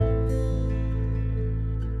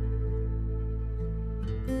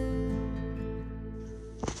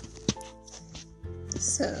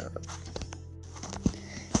So,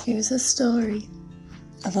 here's a story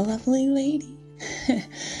of a lovely lady.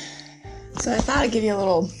 So I thought I'd give you a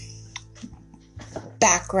little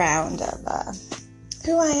background of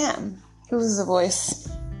who I am, who's the voice.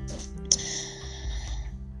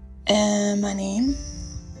 And my name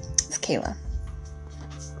is Kayla.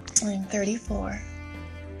 I'm 34.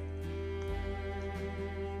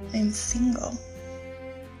 I'm single.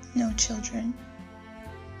 No children.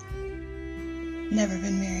 Never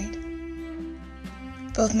been married.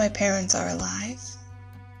 Both my parents are alive.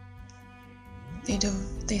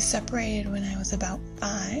 They separated when I was about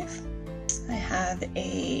 5. I have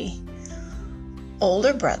a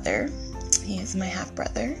older brother. He is my half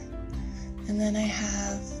brother. And then I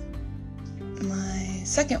have my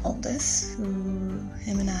second oldest,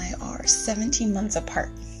 him and I are 17 months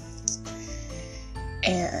apart.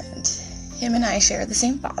 And him and I share the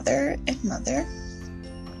same father and mother.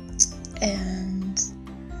 And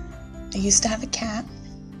I used to have a cat.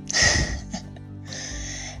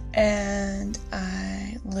 And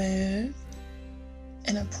I live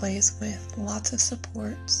in a place with lots of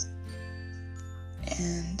supports.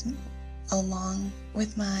 And along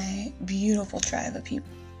with my beautiful tribe of people.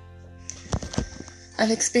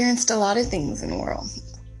 I've experienced a lot of things in the world.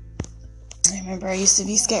 I remember I used to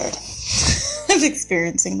be scared of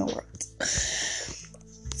experiencing the world.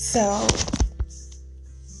 So,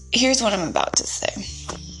 here's what I'm about to say.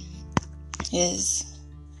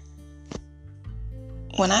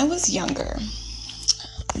 When I was younger,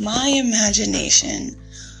 my imagination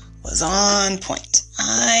was on point.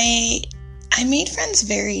 I made friends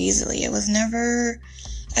very easily. It was never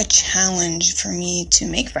a challenge for me to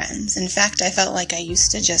make friends. In fact, I felt like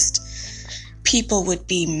people would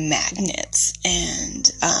be magnets.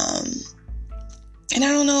 And I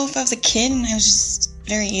don't know if I was a kid and I was just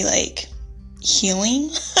very,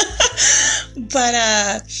 healing. But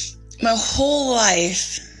my whole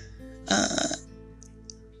life,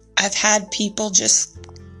 I've had people just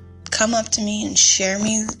come up to me and share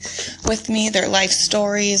with me their life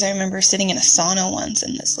stories. I remember sitting in a sauna once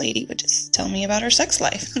and this lady would just tell me about her sex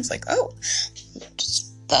life. I was like, oh,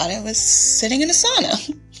 just thought I was sitting in a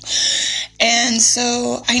sauna. And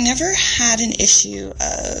so I never had an issue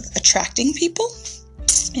of attracting people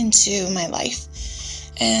into my life.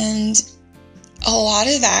 And a lot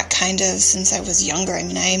of that since I was younger, I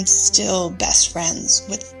am still best friends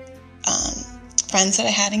with friends that I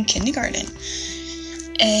had in kindergarten.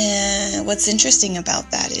 And what's interesting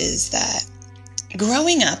about that is that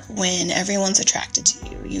growing up, when everyone's attracted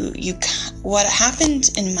to you, what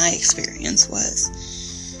happened in my experience was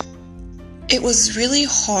it was really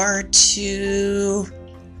hard to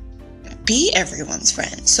be everyone's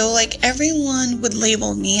friend. So everyone would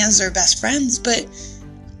label me as their best friends, but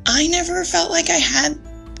I never felt like I had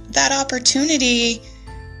that opportunity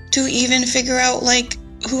to even figure out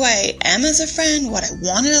who I am as a friend, what I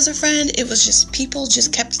wanted as a friend. It was just people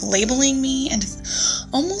just kept labeling me, and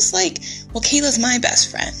almost well, Kayla's my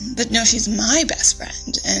best friend, but no, she's my best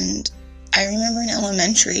friend. And I remember in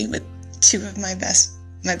elementary with 2 of my best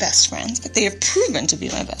friends, but they have proven to be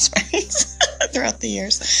my best friends throughout the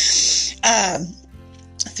years,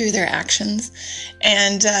 through their actions.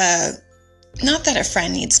 And not that a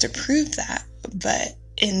friend needs to prove that, but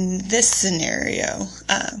in this scenario,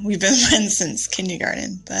 we've been friends since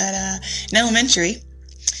kindergarten, but in elementary,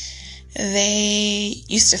 they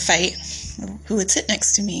used to fight who would sit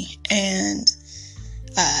next to me, and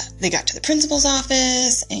they got to the principal's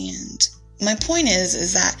office, and my point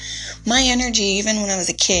is that my energy, even when I was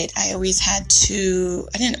a kid, I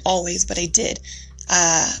didn't always, but I did,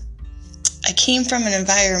 I came from an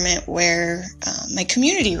environment where my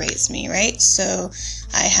community raised me, right? So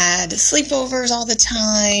I had sleepovers all the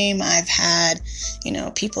time. I've had,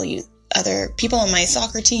 other people on my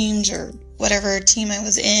soccer teams or whatever team I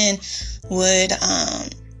was in would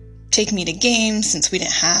take me to games since we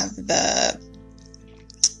didn't have the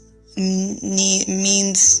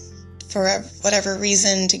means for whatever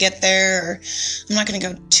reason to get there. Or I'm not going to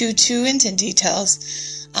go too into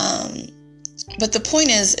details. But the point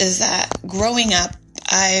is that growing up,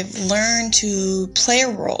 I've learned to play a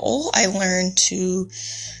role. I learned to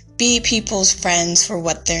be people's friends for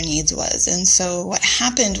what their needs was. And so what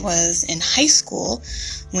happened was in high school,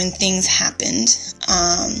 when things happened,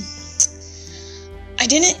 I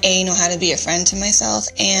didn't know how to be a friend to myself,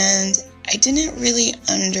 and I didn't really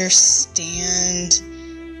understand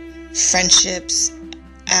friendships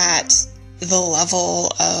at the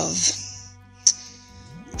level of,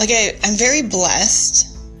 I'm very blessed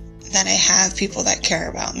that I have people that care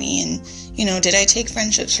about me. And, did I take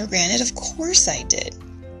friendships for granted? Of course I did.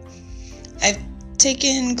 I've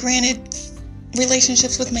taken granted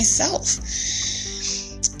relationships with myself.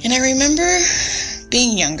 And I remember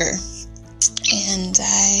being younger, and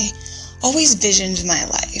I always visioned my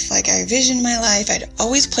life. Like, I visioned my life. I'd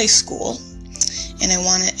always play school, and I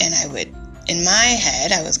would, in my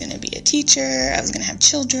head, I was going to be a teacher. I was going to have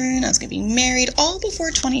children. I was going to be married all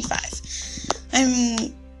before 25.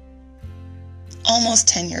 I'm almost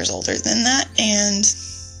 10 years older than that, and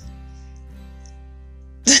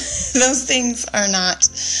those things are not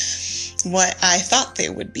what I thought they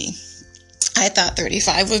would be. I thought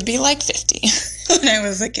 35 would be like 50 when I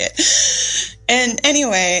was a kid. And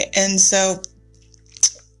anyway, and so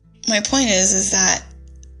my point is that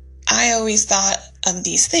I always thought of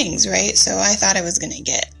these things, right? So I thought I was going to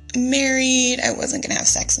get married. I wasn't going to have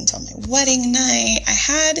sex until my wedding night. I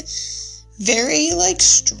had very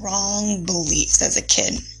strong beliefs as a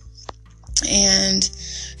kid. And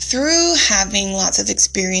through having lots of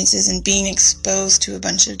experiences and being exposed to a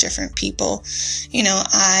bunch of different people,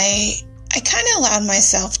 I kind of allowed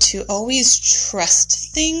myself to always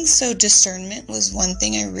trust things. So discernment was one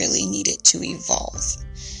thing I really needed to evolve.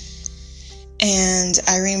 And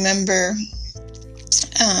I remember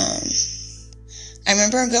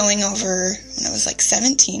going over when I was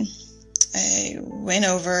 17. I went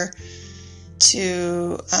over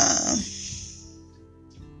to,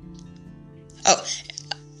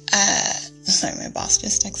 sorry, my boss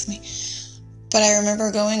just texted me. But I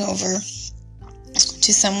remember going over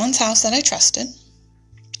to someone's house that I trusted,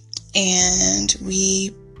 and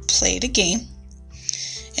we played a game.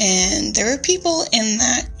 And there were people in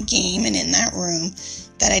that game and in that room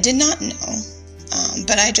that I did not know,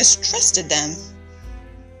 but I just trusted them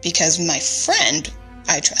because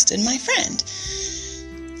I trusted my friend.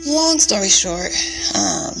 Long story short,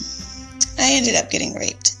 I ended up getting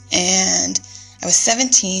raped, and I was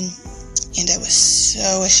 17, and I was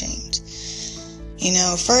so ashamed.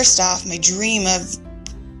 First off, my dream of,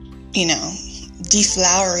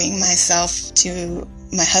 deflowering myself to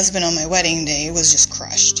my husband on my wedding day was just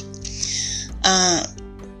crushed.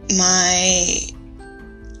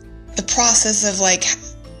 The process of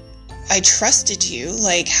I trusted you,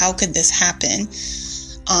 how could this happen?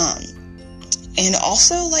 And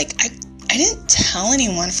also I didn't tell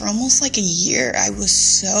anyone for almost a year. I was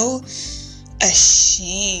so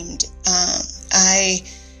ashamed.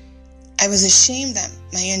 I was ashamed that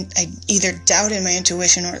I either doubted my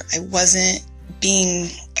intuition or I wasn't being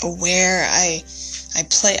aware. I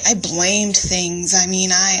blamed things.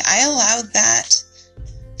 I allowed that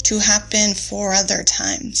to happen 4 other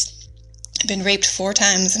times. I've been raped 4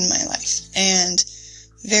 times in my life, and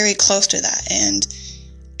very close to that. And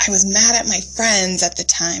I was mad at my friends at the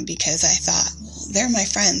time because I thought, well, they're my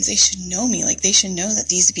friends. They should know me. They should know that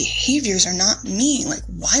these behaviors are not me.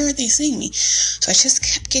 Why aren't they seeing me? So I just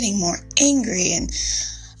kept getting more angry. And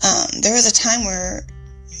there was a time where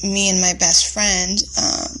me and my best friend,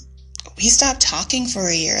 we stopped talking for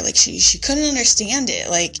a year. She couldn't understand it.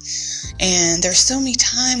 And there's so many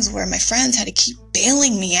times where my friends had to keep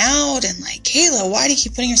bailing me out and Kayla, why do you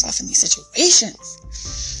keep putting yourself in these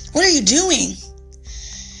situations? What are you doing?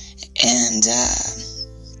 And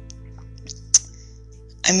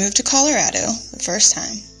I moved to Colorado the first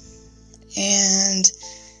time, and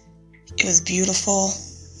it was beautiful.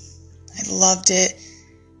 I loved it.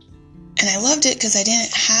 And I loved it because I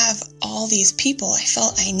didn't have all these people I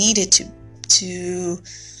felt I needed to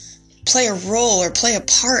play a role or play a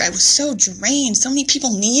part. I was so drained. So many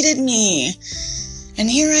people needed me. And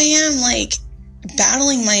here I am,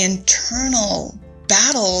 battling my internal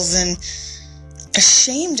battles and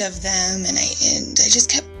ashamed of them. And I just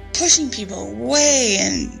kept pushing people away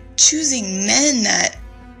and choosing men that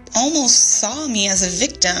almost saw me as a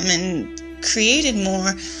victim and created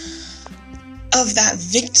more of that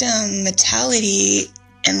victim mentality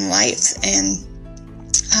in life. And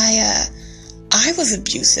I was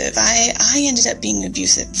abusive. I ended up being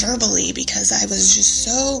abusive verbally because I was just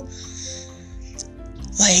so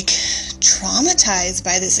traumatized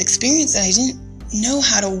by this experience that I didn't know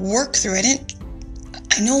how to work through it.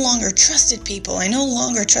 I no longer trusted people. I no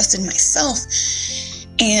longer trusted myself.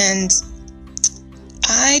 And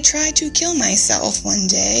I tried to kill myself one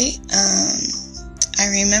day. I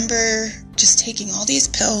remember just taking all these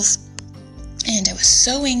pills, and I was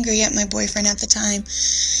so angry at my boyfriend at the time.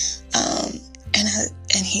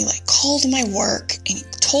 And he called my work, and he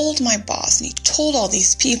told my boss, and he told all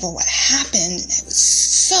these people what happened, and I was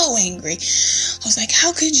so angry. I was like,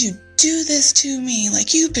 how could you do this to me?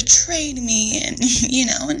 You betrayed me. And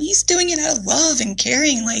and he's doing it out of love and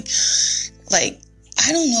caring. I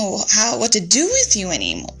don't know what to do with you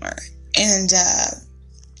anymore. And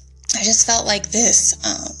I just felt like this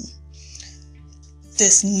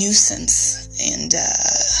this nuisance, and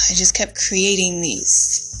I just kept creating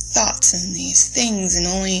these thoughts and these things, and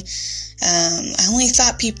I only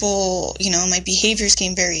thought people, my behaviors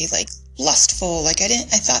came very like lustful. Like I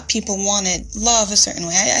thought people wanted love a certain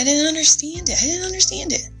way. I didn't understand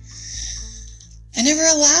it. I never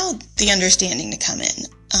allowed the understanding to come in.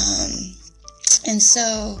 And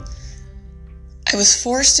so I was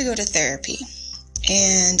forced to go to therapy.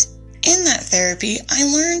 And in that therapy, I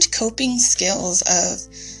learned coping skills of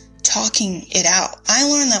talking it out. I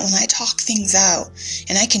learned that when I talk things out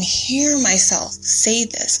and I can hear myself say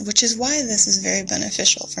this, which is why this is very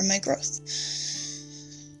beneficial for my growth.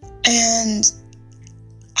 And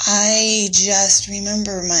I just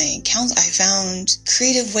remember I found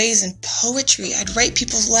creative ways in poetry. I'd write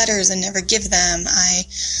people's letters and never give them. I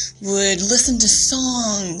would listen to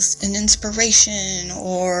songs and inspiration,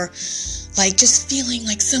 or like just feeling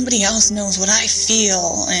like somebody else knows what I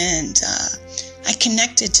feel. And I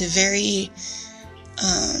connected to very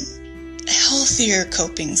healthier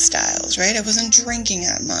coping styles, right? I wasn't drinking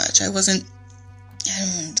that much.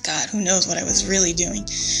 God, who knows what I was really doing.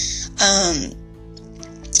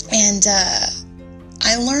 And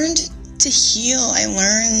I learned to heal. I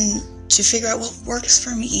learned to figure out what works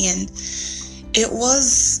for me. And it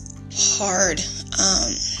was hard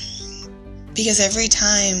because every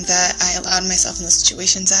time that I allowed myself in those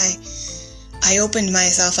situations, I opened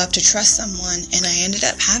myself up to trust someone, and I ended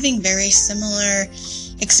up having very similar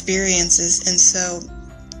experiences. And so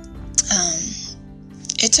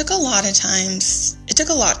it took a lot of times. It took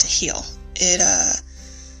a lot to heal.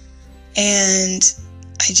 And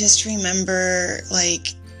I just remember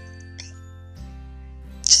like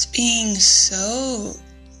just being so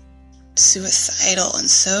suicidal and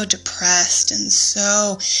so depressed and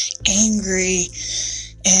so angry,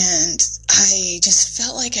 and I just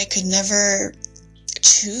felt like I could never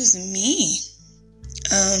choose me.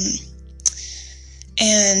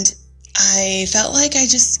 And I felt like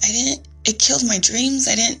it killed my dreams.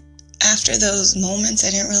 After those moments,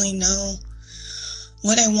 I didn't really know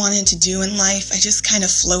what I wanted to do in life. I just kind of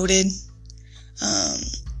floated,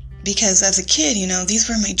 because as a kid, these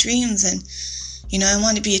were my dreams, and, I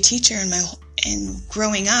wanted to be a teacher, and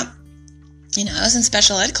growing up, I was in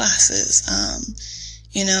special ed classes.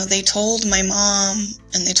 They told my mom,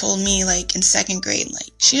 and they told me, like, in second grade,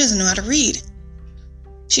 like, she doesn't know how to read.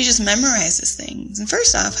 She just memorizes things. And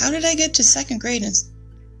first off, how did I get to second grade? And,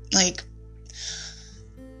 like,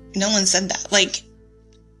 no one said that. Like,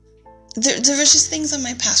 there was just things on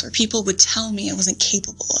my past where people would tell me I wasn't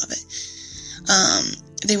capable of it.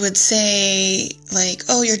 They would say, like,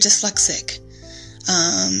 oh, you're dyslexic.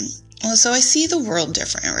 Well, so I see the world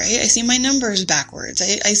different, right? I see my numbers backwards.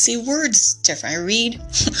 I see words different. I read,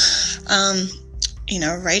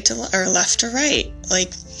 right to or left to right.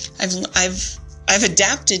 Like, I was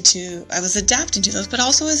adapting to those, but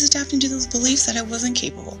also I was adapting to those beliefs that I wasn't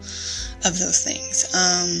capable of those things.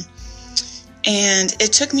 And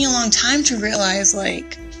it took me a long time to realize,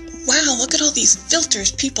 like, wow, look at all these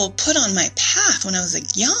filters people put on my path when I was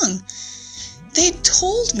young. They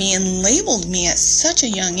told me and labeled me at such a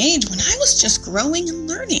young age when I was just growing and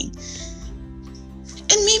learning.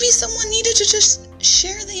 And maybe someone needed to just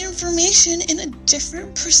share the information in a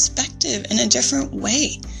different perspective, in a different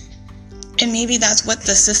way. And maybe that's what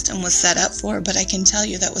the system was set up for, but I can tell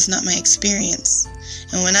you that was not my experience.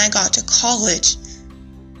 And when I got to college,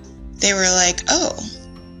 they were like, oh,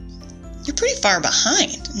 you're pretty far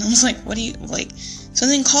behind. And I was like, what do you, like, so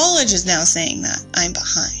then college is now saying that I'm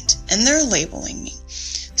behind, and they're labeling me.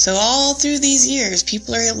 So all through these years,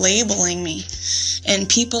 people are labeling me, and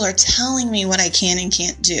people are telling me what I can and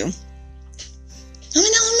can't do. I'm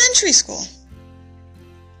in elementary school.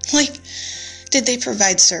 Like, did they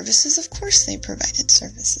provide services? Of course they provided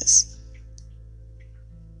services.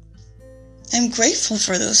 I'm grateful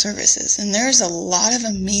for those services, and there's a lot of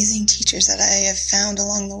amazing teachers that I have found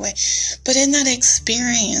along the way. But in that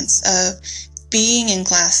experience of being in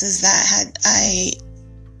classes that I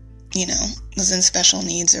was in special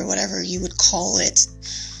needs, or whatever you would call it,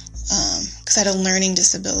 because I had a learning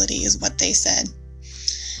disability is what they said.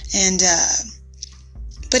 And,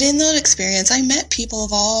 but in that experience, I met people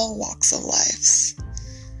of all walks of life,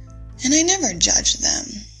 and I never judged them.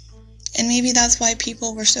 And maybe that's why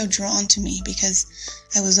people were so drawn to me, because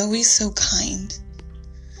I was always so kind.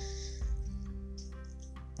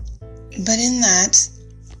 But in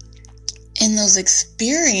those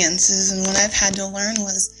experiences, and what I've had to learn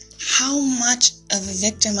was how much of a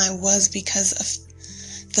victim I was because of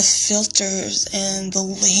the filters and the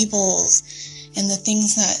labels and the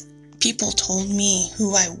things that people told me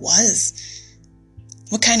who I was.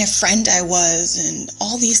 what kind of friend I was and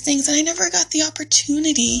all these things. And I never got the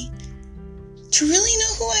opportunity to really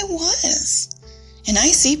know who I was. And I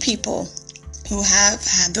see people who have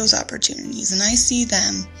had those opportunities, and I see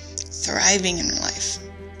them thriving in life.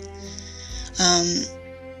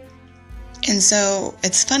 And so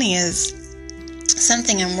it's funny is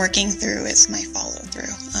something I'm working through is my follow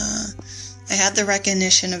through. I had the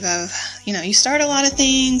recognition about, you start a lot of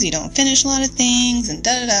things, you don't finish a lot of things, and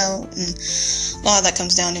da-da-da, and a lot of that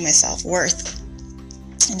comes down to my self-worth.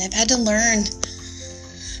 And I've had to learn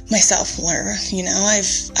my self-worth,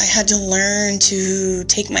 I had to learn to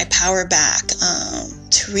take my power back,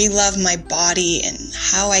 to re-love my body and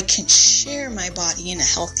how I can share my body in a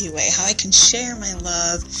healthy way, how I can share my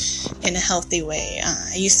love in a healthy way.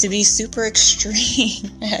 I used to be super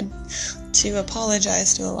extreme. I had to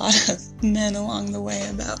apologize to a lot of men along the way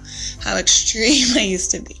about how extreme I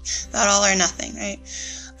used to be. Not all or nothing, right?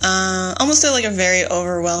 Almost like a very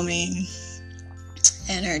overwhelming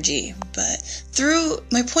energy. But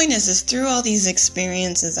my point is through all these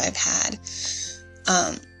experiences I've had,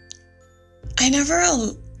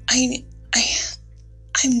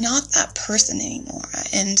 I'm not that person anymore.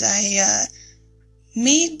 And I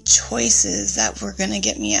made choices that were going to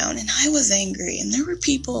get me out. And I was angry. And there were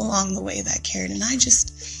people along the way that cared. And I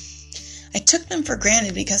took them for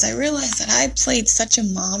granted because I realized that I played such a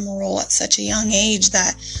mom role at such a young age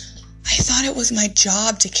that I thought it was my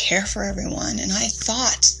job to care for everyone. And I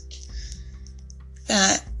thought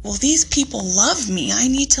that, well, these people love me. I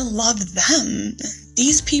need to love them.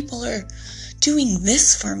 These people are doing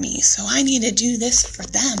this for me, so I need to do this for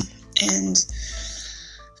them. And,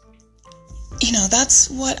 that's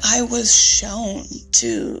what I was shown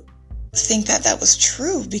to think that was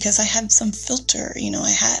true because I had some filter.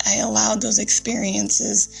 I allowed those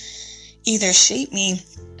experiences either shape me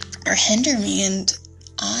or hinder me. And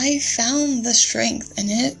I found the strength, and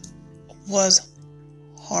it was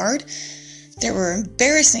hard. There were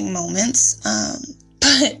embarrassing moments,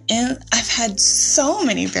 but I've had so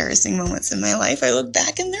many embarrassing moments in my life. I look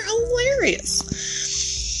back and they're hilarious.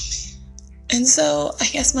 And so I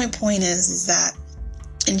guess my point is that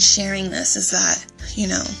in sharing this is that,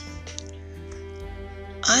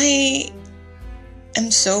 I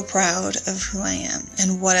am so proud of who I am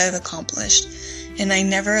and what I've accomplished. And I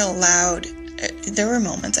never allowed, there were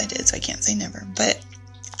moments I did, so I can't say never, but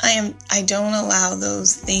I don't allow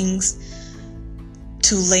those things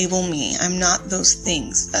to label me. I'm not those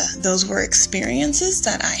things. Those were experiences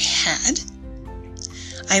that I had.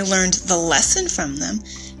 I learned the lesson from them.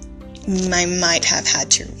 I might have had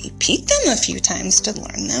to repeat them a few times to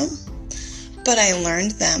learn them, but I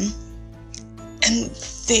learned them. And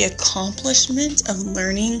the accomplishment of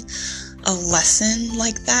learning a lesson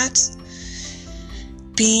like that,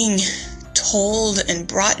 being told and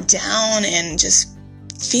brought down and just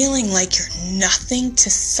feeling like you're nothing to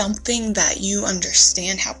something that you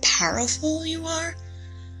understand how powerful you are,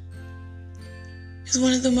 is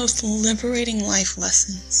one of the most liberating life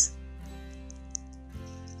lessons.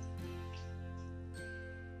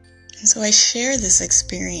 And so I share this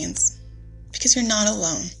experience because you're not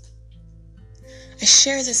alone. I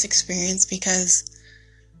share this experience because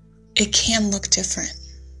it can look different.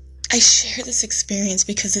 I share this experience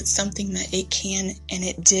because it's something that it can, and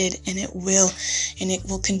it did, and it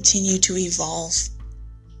will continue to evolve.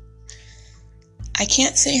 I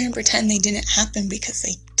can't sit here and pretend they didn't happen because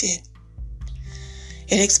they did.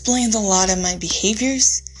 It explains a lot of my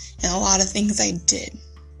behaviors and a lot of things I did.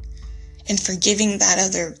 And forgiving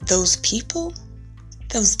those people,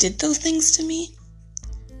 those did those things to me,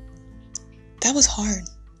 that was hard.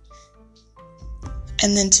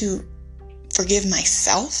 And then to forgive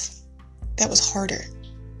myself, that was harder.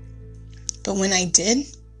 But when I did,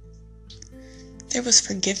 there was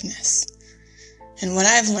forgiveness. And what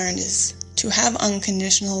I've learned is to have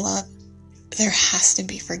unconditional love, there has to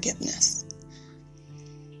be forgiveness.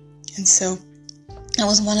 And so that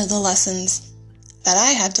was one of the lessons that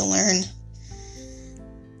I had to learn.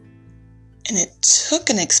 And it took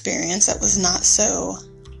an experience that was not so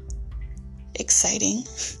exciting,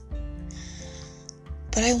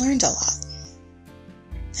 but I learned a lot.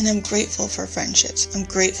 And I'm grateful for friendships. I'm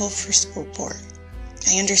grateful for support.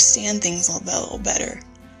 I understand things a little better.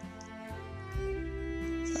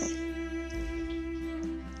 So,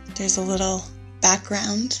 there's a little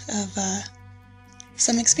background of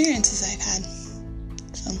some experiences I've had.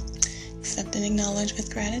 So, accept and acknowledge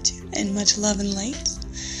with gratitude and much love and light.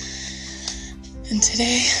 And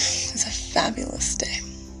today is a fabulous day.